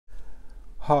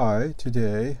Hi,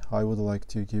 today I would like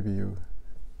to give you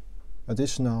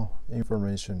additional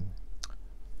information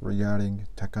regarding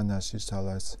Takanashi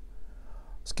Sara's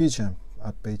ski jump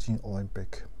at Beijing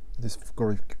Olympic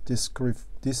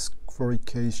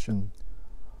disqualification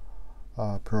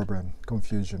program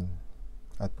confusion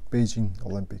at Beijing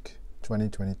Olympic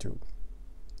 2022.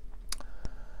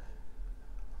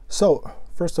 So,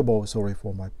 first of all, sorry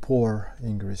for my poor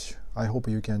English. I hope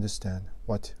you can understand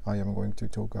what I am going to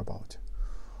talk about.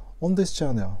 On this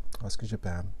channel, Ask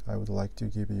Japan, I would like to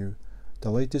give you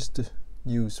the latest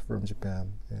news from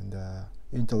Japan and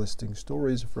interesting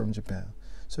stories from Japan.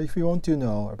 So if you want to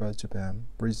know about Japan,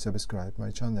 please subscribe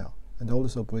my channel. And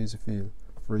also please feel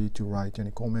free to write any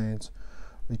comments,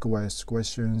 requests,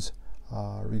 questions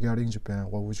regarding Japan.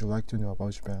 What would you like to know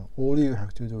about Japan? All you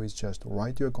have to do is just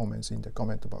write your comments in the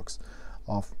comment box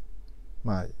of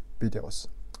my videos.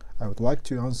 I would like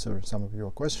to answer some of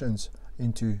your questions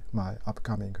into my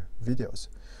upcoming videos.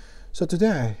 So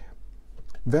today,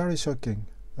 very shocking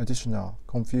additional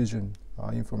confusion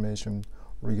information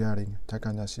regarding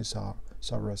Takanashi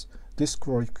Sara's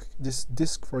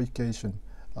disqualification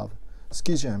of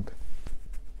ski jump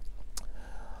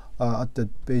at the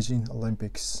Beijing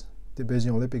Olympics, the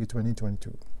Beijing Olympic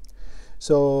 2022.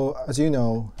 So as you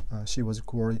know, she was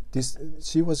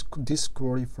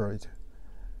disqualified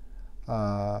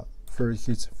for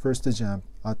his first jump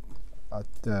at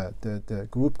the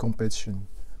group competition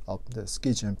of the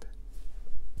ski jump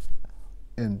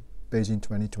in Beijing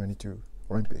 2022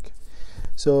 Olympic.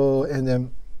 So and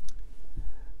then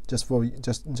just for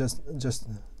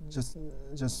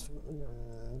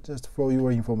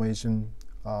your information,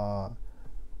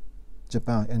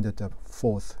 Japan ended up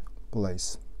 4th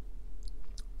place,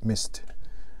 missed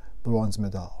bronze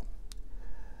medal,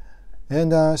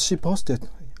 and she posted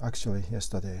actually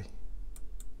yesterday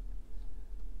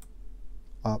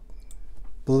a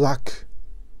black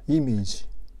image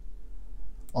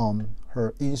on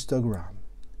her Instagram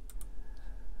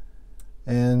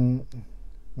and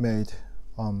made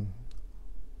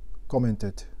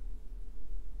commented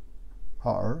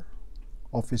her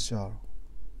official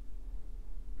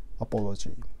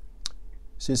apology.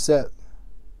 She said,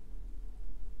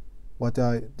 what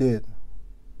I did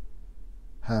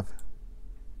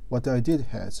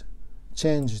has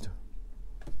changed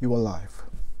your life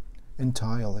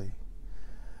entirely,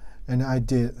 and I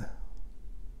did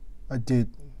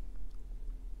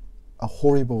a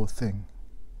horrible thing,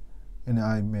 and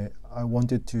I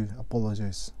wanted to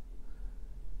apologize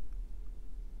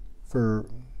for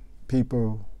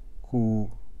people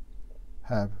who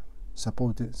have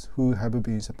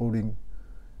been supporting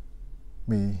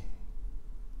me.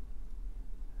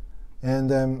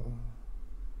 And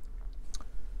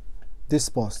this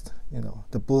post,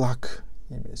 the black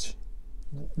image.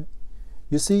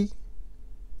 You see,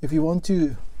 if you want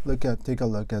to take a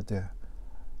look at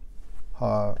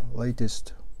her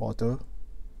latest photo,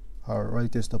 her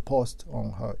latest post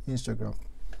on her Instagram,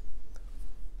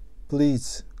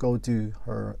 please go to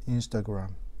her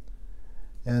Instagram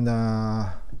and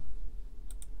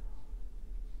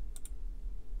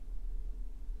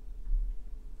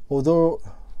although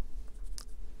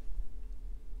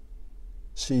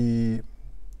she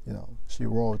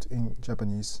wrote in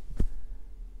Japanese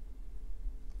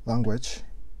language,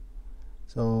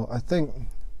 so I think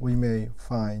we may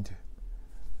find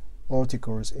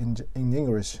articles in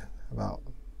English about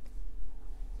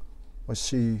what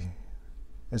she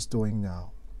is doing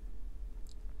now.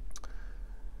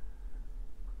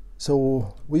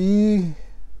 So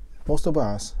most of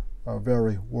us are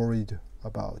very worried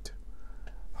about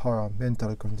her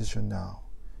mental condition now.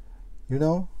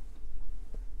 You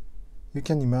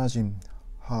can imagine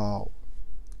how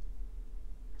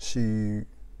she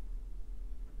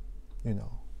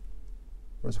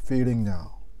was feeling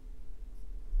now.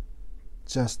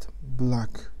 Just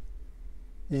black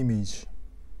image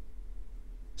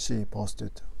she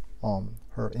posted on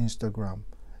her Instagram,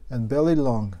 and very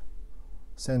long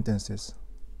sentences,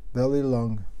 very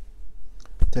long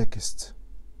text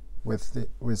with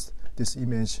this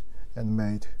image, and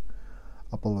made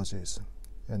apologies.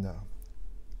 And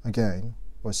again,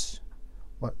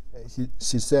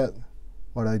 she said,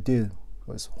 what I did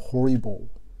was horrible,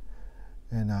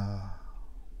 and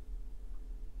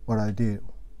what I did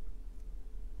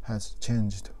has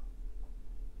changed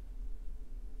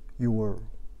your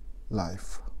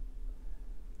life,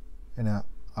 and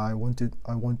I want to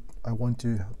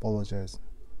apologize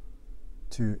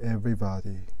to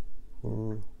everybody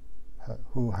who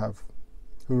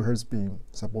has been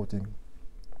supporting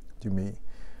to me,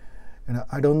 and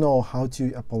I don't know how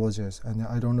to apologize, and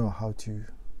I don't know how to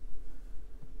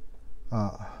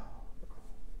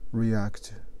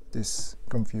react this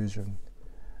confusion.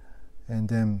 And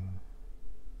then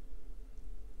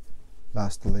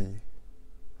lastly,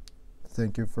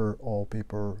 thank you for all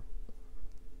people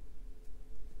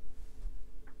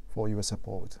for your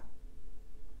support.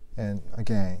 And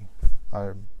again,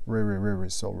 I'm really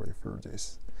sorry for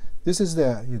this. This is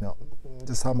the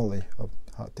the summary of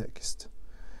her text.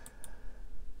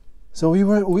 So we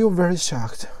were very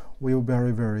shocked. We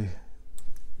were very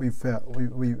we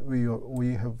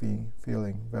have been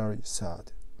feeling very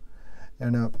sad.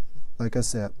 And like I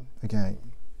said again,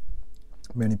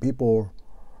 many people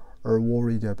are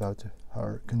worried about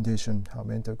her condition, her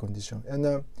mental condition.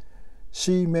 And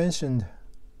she mentioned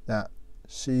that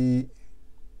she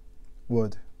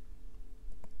would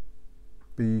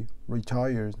be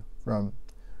retired from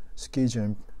ski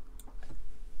jump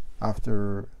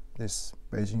after this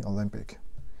Beijing Olympic.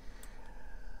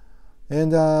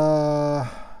 And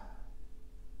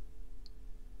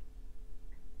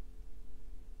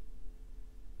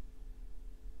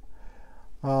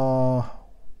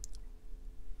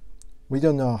we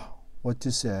don't know what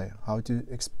to say, how to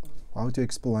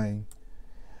explain.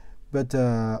 But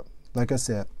like I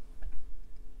said,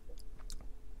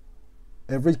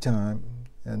 every time,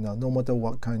 and no matter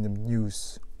what kind of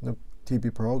news,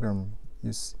 TV program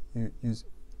you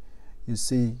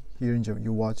see here in Japan,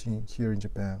 you're watching here in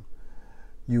Japan,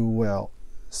 you will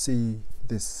see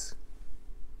this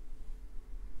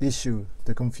issue,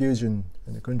 the confusion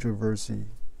and the controversy.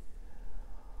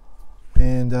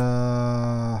 And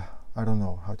I don't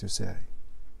know how to say.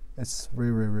 It's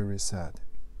really sad,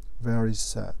 very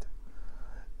sad,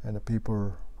 and the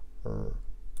people are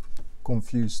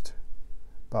confused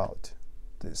about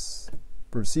this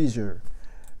procedure.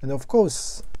 And of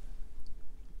course,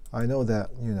 I know that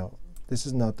this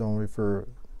is not only for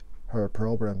her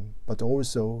problem, but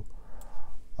also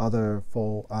other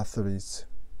 4 athletes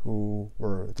who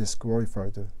were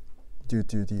disqualified due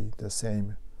to the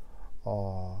same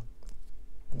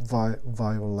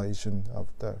violation of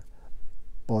the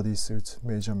bodysuit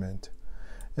measurement.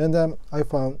 And I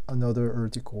found another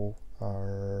article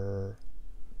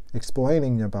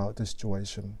explaining about the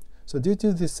situation. So due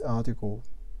to this article,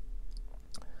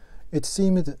 it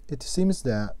seems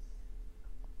that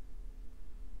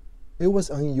it was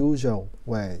unusual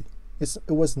way. It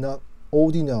was not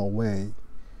ordinary way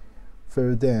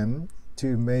for them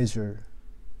to measure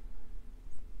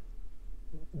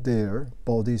their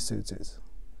bodysuits.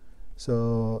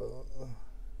 So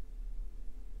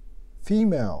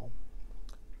female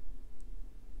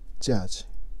judge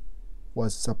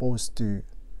was supposed to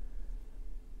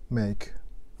make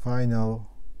final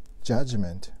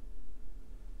judgment,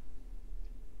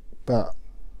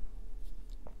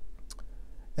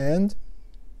 and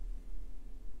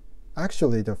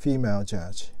actually the female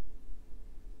judge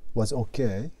was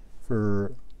okay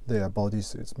for their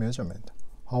bodysuits measurement.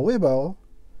 However,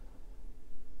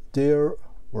 there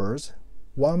was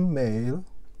one male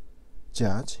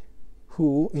judge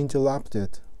who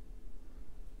interrupted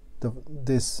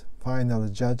this final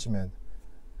judgment,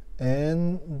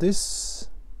 and this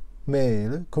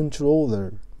male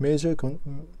controller, material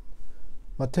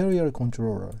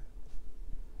controller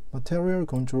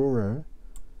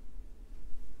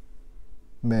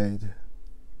made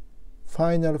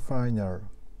final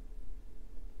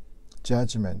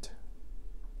judgment,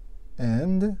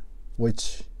 and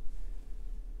which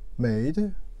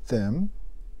made them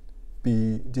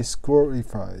be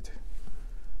disqualified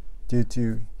due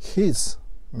to his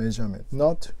measurement,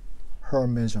 not her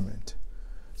measurement.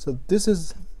 So this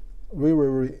is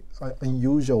really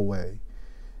unusual way.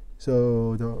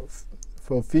 So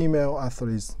for female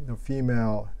athletes, the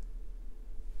female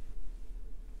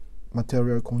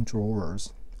material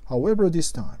controllers. However,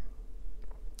 this time,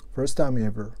 first time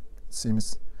ever, it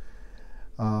seems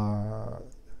there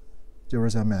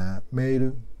was a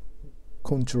male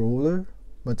controller,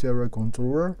 material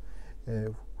controller,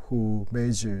 who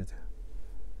measured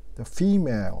the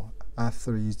female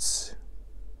athletes'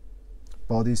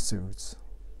 bodysuits,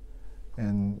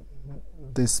 and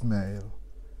this male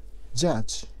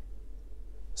judge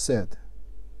said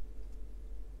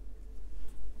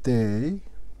their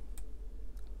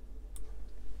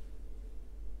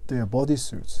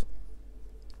bodysuits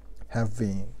have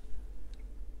been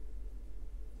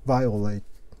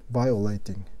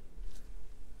violating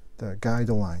the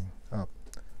guideline of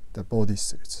the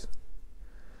bodysuits.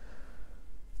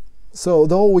 So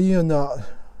though we are not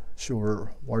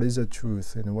sure what is the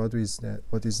truth and what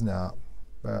is not,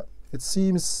 but it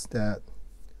seems that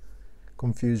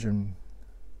confusion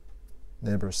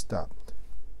never stopped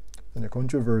and the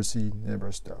controversy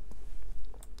never stopped.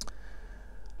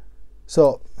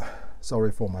 So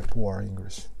sorry for my poor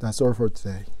English. That's all for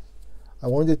today. I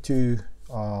wanted to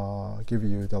give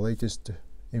you the latest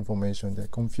information, the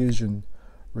confusion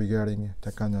regarding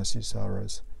Takanashi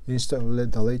Sara's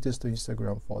the latest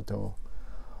Instagram photo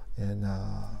and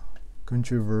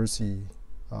controversy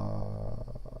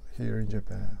here in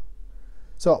Japan.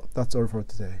 So that's all for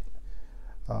today.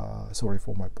 Sorry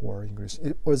for my poor English.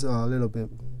 It was a little bit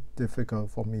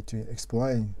difficult for me to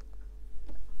explain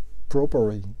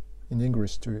properly in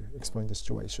English to explain the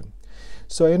situation.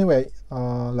 So anyway,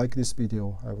 like this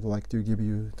video, I would like to give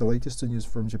you the latest news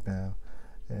from Japan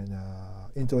and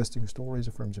interesting stories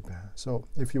from Japan. So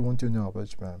if you want to know about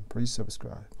Japan, please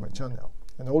subscribe my channel.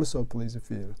 And also please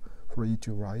feel free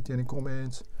to write any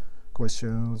comments,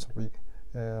 questions,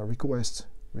 requests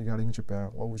regarding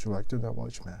Japan. What would you like to know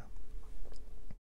about Japan?